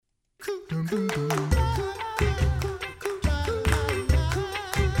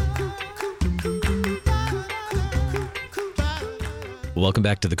Welcome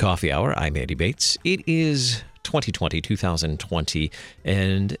back to the Coffee Hour. I'm Andy Bates. It is 2020,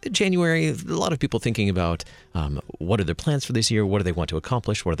 and January, a lot of people thinking about what are their plans for this year, what do they want to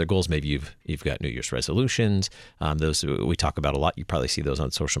accomplish, what are their goals. Maybe you've got New Year's resolutions, those we talk about a lot. You probably see those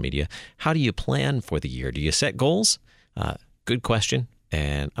on social media. How do you plan for the year? Do you set goals? Good question,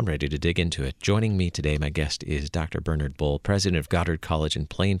 and I'm ready to dig into it. Joining me today, my guest is Dr. Bernard Bull, president of Goddard College in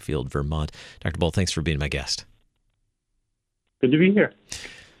Plainfield, Vermont. Dr. Bull, thanks for being my guest. Good to be here.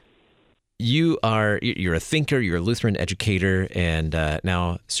 You're a thinker, you're a Lutheran educator, and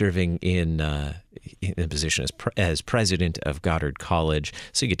now serving in a position as president of Goddard College.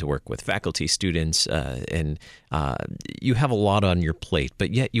 So you get to work with faculty, students, and you have a lot on your plate,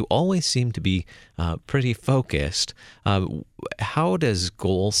 but yet you always seem to be pretty focused. How does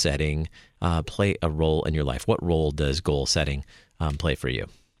goal setting play a role in your life? What role does goal setting play for you?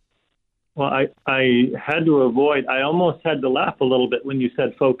 Well, I had to I almost had to laugh a little bit when you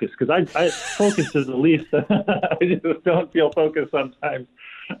said focus, because I focus is the least. I just don't feel focused sometimes.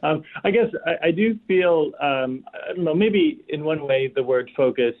 I guess I do feel, I don't know, maybe in one way the word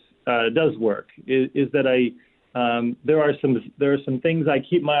focus does work, is that there are some things I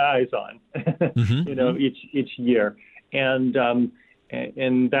keep my eyes on, each year. And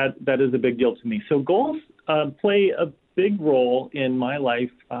that is a big deal to me. So goals play a big role in my life.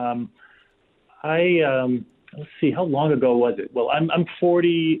 Let's see, how long ago was it? Well, I'm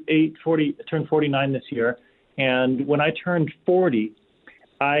 48, turned 49 this year. And when I turned 40,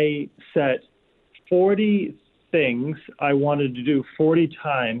 I set 40 things I wanted to do 40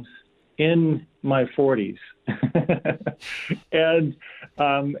 times in my 40s. And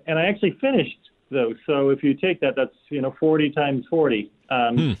I actually finished those. So if you take that, that's, 40 times 40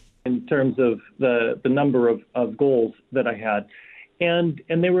 in terms of the number of goals that I had. And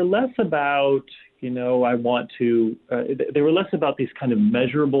they were less about, they were less about these kind of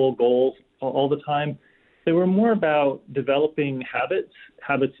measurable goals all the time. They were more about developing habits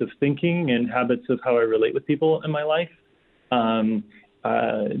of thinking and habits of how I relate with people in my life.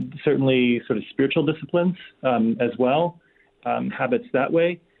 Certainly sort of spiritual disciplines as well, habits that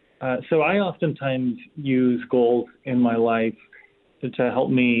way. So I oftentimes use goals in my life to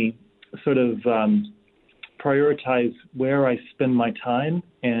help me sort of prioritize where I spend my time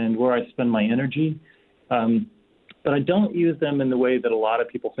and where I spend my energy. But I don't use them in the way that a lot of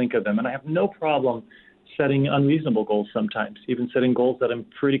people think of them. And I have no problem setting unreasonable goals sometimes, even setting goals that I'm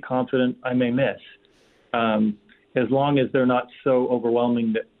pretty confident I may miss, as long as they're not so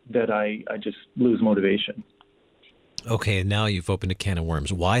overwhelming that I just lose motivation. Okay, now you've opened a can of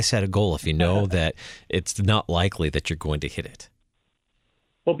worms. Why set a goal if you know that it's not likely that you're going to hit it?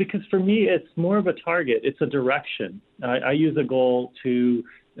 Well, because for me, it's more of a target. It's a direction. I use a goal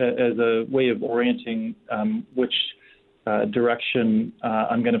as a way of orienting which direction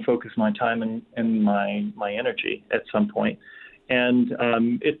I'm going to focus my time and my energy at some point. And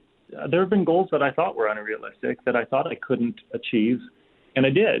there have been goals that I thought were unrealistic, that I thought I couldn't achieve, and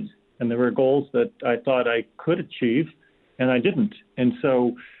I did. And there were goals that I thought I could achieve, and I didn't. And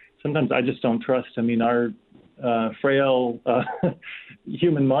so sometimes I just don't trust. I mean, our frail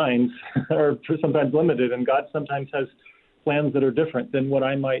human minds are sometimes limited, and God sometimes has plans that are different than what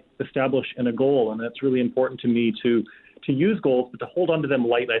I might establish in a goal. And that's really important to me to use goals, but to hold on to them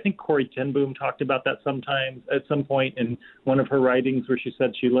lightly. I think Corrie ten Boom talked about that sometimes at some point in one of her writings, where she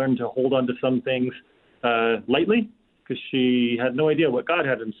said she learned to hold on to some things lightly because she had no idea what God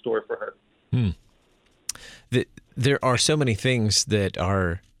had in store for her. There are so many things that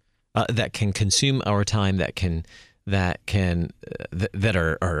are that can consume our time, that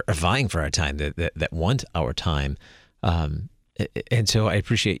are vying for our time, that want our time. And so I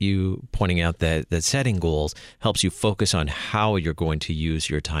appreciate you pointing out that setting goals helps you focus on how you're going to use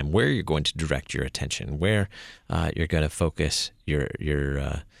your time, where you're going to direct your attention, where you're going to focus your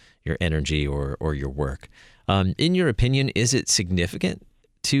energy or your work. In your opinion, is it significant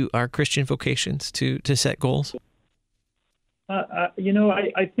to our Christian vocations to set goals? I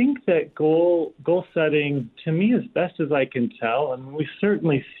think that goal setting, to me, as best as I can tell, and we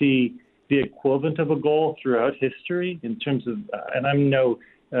certainly see the equivalent of a goal throughout history in terms of, and I'm no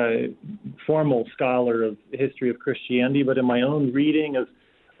formal scholar of the history of Christianity, but in my own reading of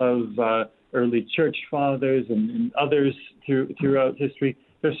early church fathers and others throughout history,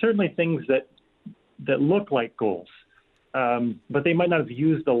 there's certainly things that look like goals. But they might not have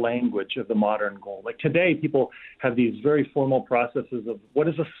used the language of the modern goal. Like today, people have these very formal processes of what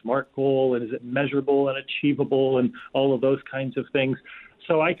is a SMART goal, and is it measurable and achievable, and all of those kinds of things.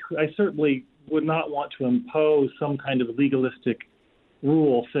 So I certainly would not want to impose some kind of legalistic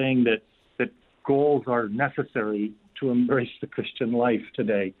rule saying that goals are necessary to embrace the Christian life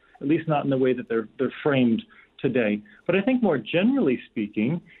today, at least not in the way that they're framed today. But I think more generally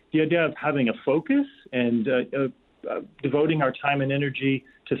speaking, the idea of having a focus and devoting our time and energy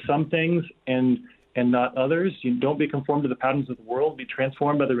to some things and not others. You don't be conformed to the patterns of the world. Be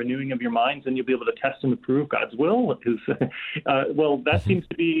transformed by the renewing of your minds, and you'll be able to test and approve God's will. That seems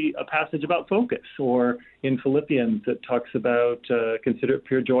to be a passage about focus. Or in Philippians, it talks about consider it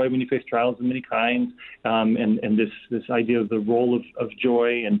pure joy when you face trials of many kinds, and this idea of the role of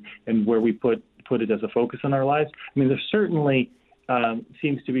joy and where we put it as a focus in our lives. I mean, there certainly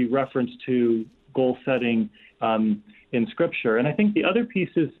seems to be reference to goal setting in Scripture. And I think the other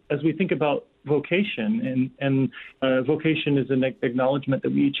piece is, as we think about vocation, and vocation is an acknowledgement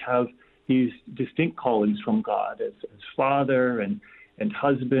that we each have these distinct callings from God as father and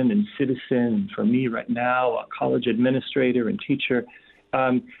husband and citizen, and for me right now, a college administrator and teacher,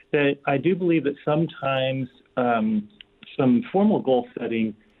 that I do believe that sometimes some formal goal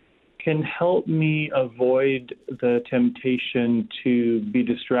setting can help me avoid the temptation to be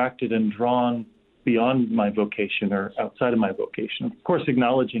distracted and drawn beyond my vocation or outside of my vocation. Of course,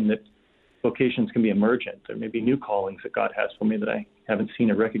 acknowledging that vocations can be emergent. There may be new callings that God has for me that I haven't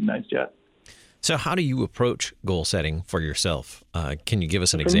seen or recognized yet. So how do you approach goal setting for yourself? Can you give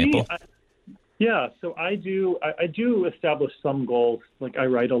us an example? So I do establish some goals. Like I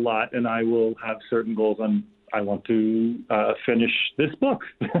write a lot, and I will have certain goals on. I want to finish this book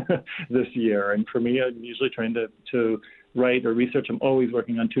this year. And for me, I'm usually trying to write or research. I'm always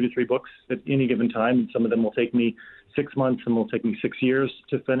working on 2 to 3 books at any given time. And some of them will take me 6 months, and will take me 6 years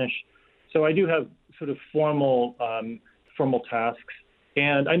to finish. So I do have sort of formal tasks.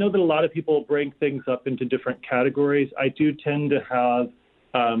 And I know that a lot of people break things up into different categories. I do tend to have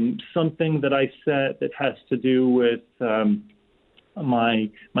something that I set that has to do with my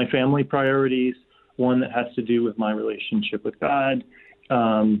family priorities, one that has to do with my relationship with God,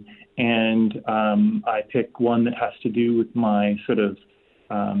 and I pick one that has to do with my sort of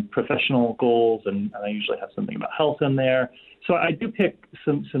professional goals, and I usually have something about health in there. So I do pick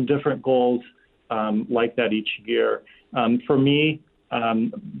some different goals like that each year. For me,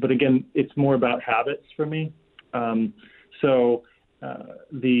 but again, it's more about habits for me.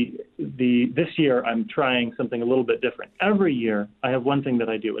 This year I'm trying something a little bit different. Every year I have one thing that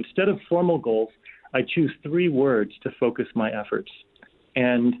I do. Instead of formal goals, I choose 3 words to focus my efforts.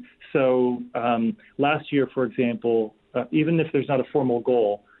 And so last year, for example, even if there's not a formal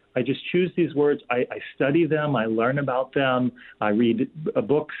goal, I just choose these words. I study them. I learn about them. I read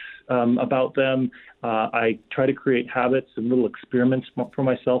books about them. I try to create habits and little experiments for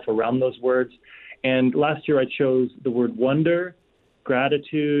myself around those words. And last year I chose the word wonder,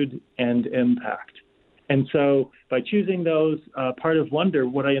 gratitude, and impact. And so by choosing those, part of wonder,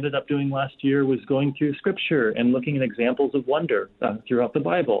 what I ended up doing last year was going through Scripture and looking at examples of wonder throughout the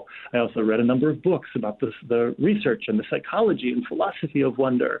Bible. I also read a number of books about the research and the psychology and philosophy of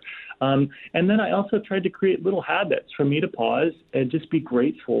wonder. And then I also tried to create little habits for me to pause and just be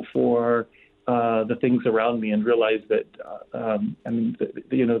grateful for the things around me and realize that,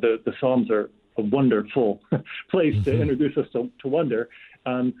 the Psalms are a wonderful place to introduce us to wonder.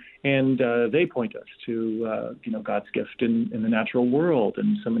 And they point us to, God's gift in the natural world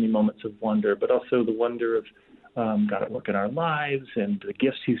and so many moments of wonder, but also the wonder of God at work in our lives and the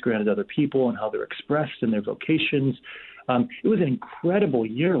gifts he's granted other people and how they're expressed in their vocations. It was an incredible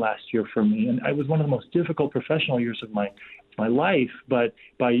year last year for me, and it was one of the most difficult professional years of my life. But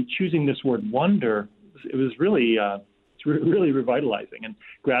by choosing this word wonder, it was really really revitalizing. And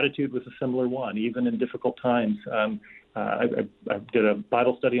gratitude was a similar one, even in difficult times. I did a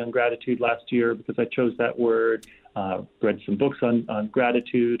Bible study on gratitude last year because I chose that word, read some books on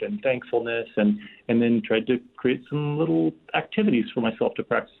gratitude and thankfulness, and then tried to create some little activities for myself to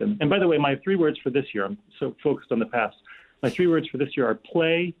practice in. And by the way, my 3 words for this year, I'm so focused on the past, my 3 words for this year are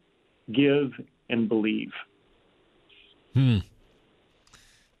play, give, and believe.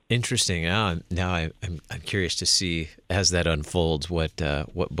 Interesting. Now I'm curious to see as that unfolds what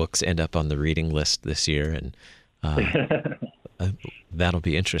books end up on the reading list this year, and that'll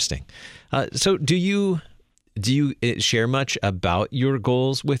be interesting. So do you share much about your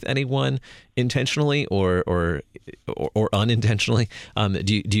goals with anyone intentionally or unintentionally?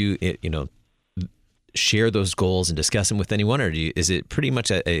 Do you share those goals and discuss them with anyone, or is it pretty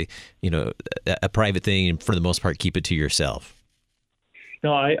much a private thing and for the most part keep it to yourself?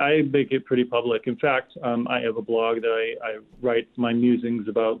 No, I make it pretty public. In fact, I have a blog that I write my musings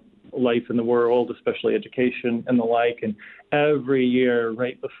about life in the world, especially education and the like. And every year,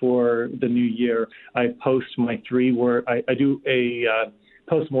 right before the new year, I post my 3-word. I do a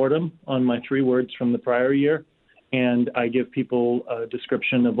postmortem on my 3 words from the prior year, and I give people a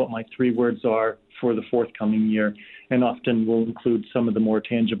description of what my 3 words are for the forthcoming year, and often will include some of the more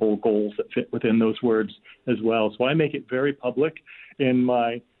tangible goals that fit within those words as well. So I make it very public in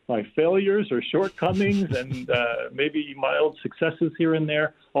my failures or shortcomings and maybe mild successes here and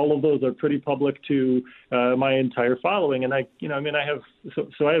there. All of those are pretty public to my entire following. And I have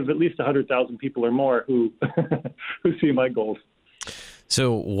at least 100,000 people or more who who see my goals.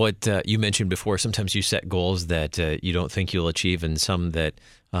 So what you mentioned before, sometimes you set goals that you don't think you'll achieve, and some that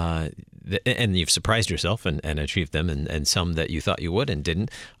and you've surprised yourself and achieved them, and some that you thought you would and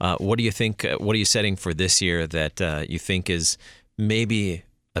didn't. What do you think? What are you setting for this year that you think is maybe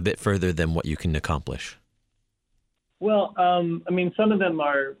a bit further than what you can accomplish? Well, some of them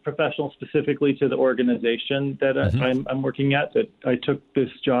are professional, specifically to the organization that I'm working at. That I took this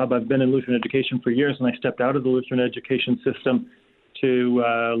job. I've been in Lutheran education for years, and I stepped out of the Lutheran education system to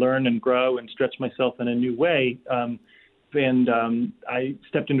learn and grow and stretch myself in a new way. I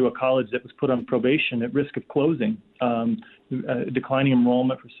stepped into a college that was put on probation at risk of closing, declining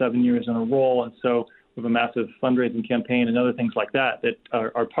enrollment for 7 years in a row. And so we have a massive fundraising campaign and other things like that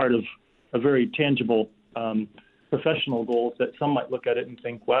are part of a very tangible professional goals that some might look at it and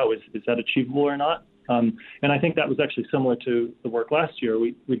think, wow, is that achievable or not? And I think that was actually similar to the work last year.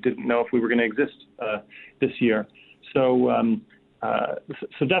 We didn't know if we were going to exist this year. So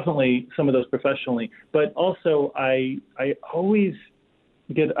definitely some of those professionally, but also I always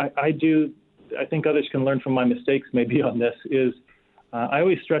I think others can learn from my mistakes maybe on this, is I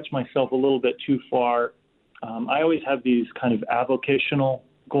always stretch myself a little bit too far. I always have these kind of avocational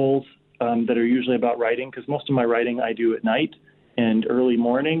goals that are usually about writing, because most of my writing I do at night and early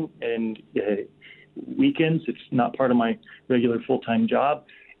morning and weekends. It's not part of my regular full-time job.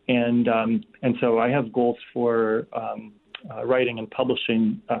 And so I have goals for writing and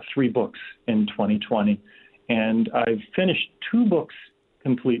publishing 3 books in 2020. And I've finished 2 books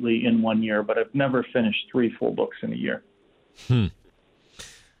completely in 1 year, but I've never finished 3 full books in a year.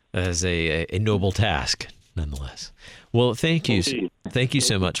 That is a noble task, nonetheless. Well, thank you. Thank you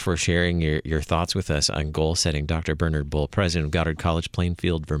so much for sharing your thoughts with us on goal setting. Dr. Bernard Bull, president of Goddard College,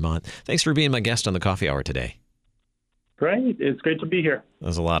 Plainfield, Vermont. Thanks for being my guest on the Coffee Hour today. Great. It's great to be here. That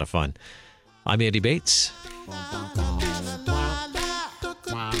was a lot of fun. I'm Andy Bates.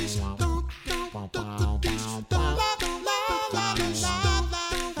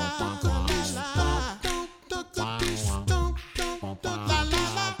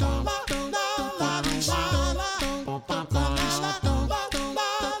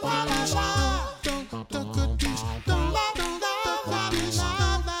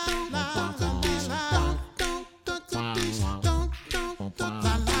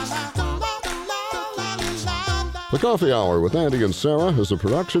 The Coffee Hour with Andy and Sarah is a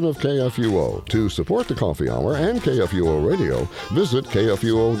production of KFUO. To support the Coffee Hour and KFUO Radio, visit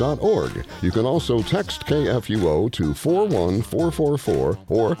KFUO.org. You can also text KFUO to 41444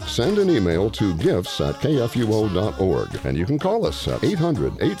 or send an email to gifts@KFUO.org. And you can call us at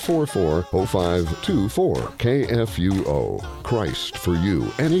 800-844-0524. KFUO. Christ for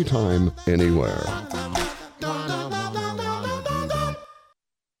you, anytime, anywhere.